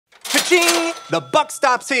Ching! The buck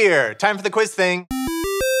stops here. Time for the quiz thing.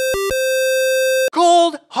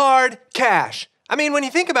 Cold, hard cash. I mean, when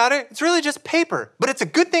you think about it, it's really just paper, but it's a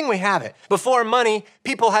good thing we have it. Before money,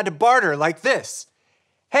 people had to barter like this.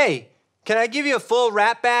 Hey, can I give you a full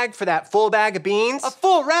rat bag for that full bag of beans? A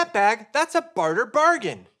full rat bag? That's a barter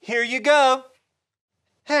bargain. Here you go.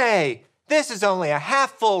 Hey, this is only a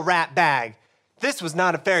half full rat bag. This was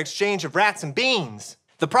not a fair exchange of rats and beans.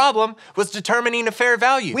 The problem was determining a fair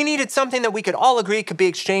value. We needed something that we could all agree could be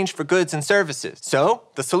exchanged for goods and services. So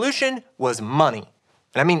the solution was money.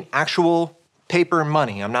 And I mean actual paper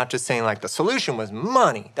money. I'm not just saying like the solution was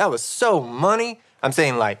money. That was so money. I'm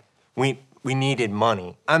saying like we needed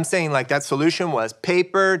money. I'm saying like that solution was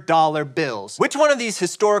paper dollar bills. Which one of these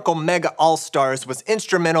historical mega all-stars was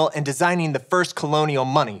instrumental in designing the first colonial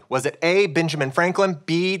money? Was it A, Benjamin Franklin,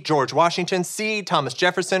 B, George Washington, C, Thomas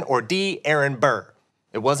Jefferson, or D, Aaron Burr?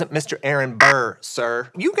 It wasn't Mr. Aaron Burr, sir.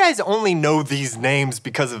 You guys only know these names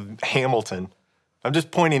because of Hamilton. I'm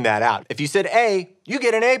just pointing that out. If you said A, you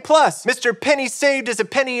get an A+. Mr. Penny saved is a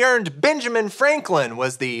penny earned. Benjamin Franklin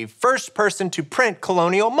was the first person to print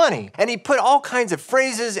colonial money. And he put all kinds of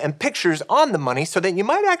phrases and pictures on the money so that you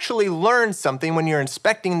might actually learn something when you're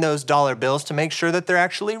inspecting those dollar bills to make sure that they're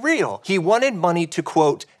actually real. He wanted money to,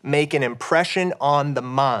 quote, make an impression on the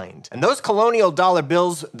mind. And those colonial dollar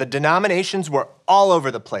bills, the denominations were all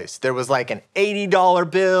over the place. There was like an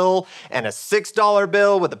 $80 bill and a $6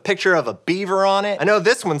 bill with a picture of a beaver on it. I know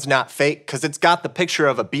this one's not fake because it's got the picture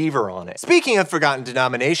of a beaver on it. Speaking of forgotten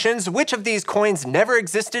denominations, which of these coins never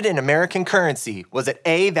existed in American currency? Was it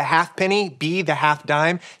A, the half penny, B, the half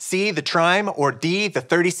dime, C, the trime, or D, the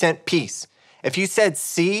 30-cent piece? If you said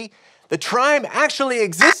C, the trime actually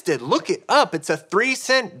existed. Look it up. It's a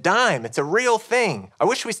 3-cent dime. It's a real thing. I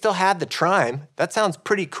wish we still had the trime. That sounds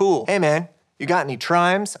pretty cool. Hey man, you got any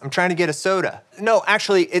trimes? I'm trying to get a soda. No,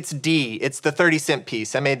 actually, it's D. It's the 30-cent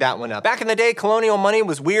piece. I made that one up. Back in the day, colonial money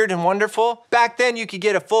was weird and wonderful. Back then, you could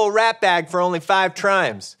get a full rat bag for only 5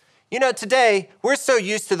 trimes. You know, today, we're so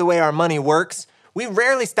used to the way our money works, we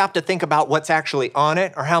rarely stop to think about what's actually on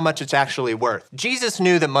it or how much it's actually worth. Jesus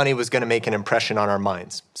knew that money was going to make an impression on our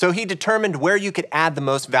minds. So he determined where you could add the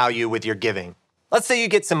most value with your giving. Let's say you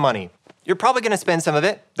get some money. You're probably going to spend some of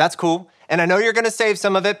it. That's cool. And I know you're going to save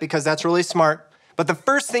some of it because that's really smart. But the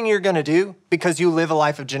first thing you're going to do, because you live a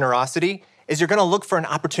life of generosity, is you're going to look for an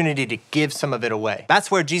opportunity to give some of it away.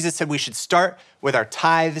 That's where Jesus said we should start with our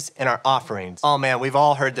tithes and our offerings. Oh man, we've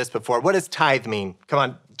all heard this before. What does tithe mean? Come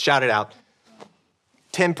on, shout it out.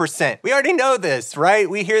 10%. We already know this, right?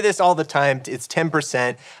 We hear this all the time. It's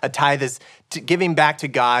 10%. A tithe is giving back to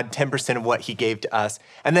God 10% of what he gave to us.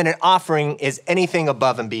 And then an offering is anything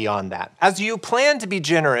above and beyond that. As you plan to be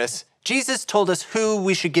generous, Jesus told us who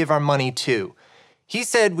we should give our money to. He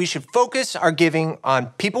said we should focus our giving on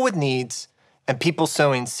people with needs and people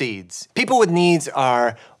sowing seeds. People with needs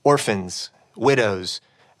are orphans, widows,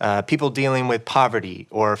 people dealing with poverty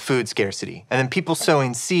or food scarcity. And then people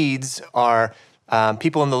sowing seeds are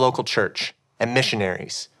people in the local church and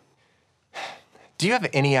missionaries. Do you have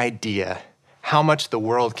any idea how much the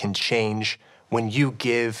world can change when you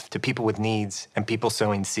give to people with needs and people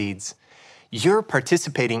sowing seeds? You're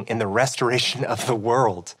participating in the restoration of the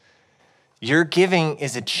world. Your giving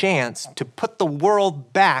is a chance to put the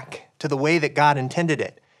world back to the way that God intended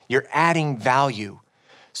it. You're adding value.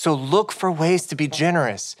 So look for ways to be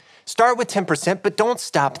generous. Start with 10%, but don't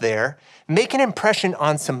stop there. Make an impression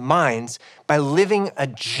on some minds by living a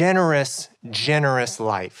generous, generous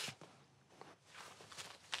life.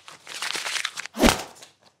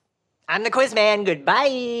 I'm the Quizman. Goodbye.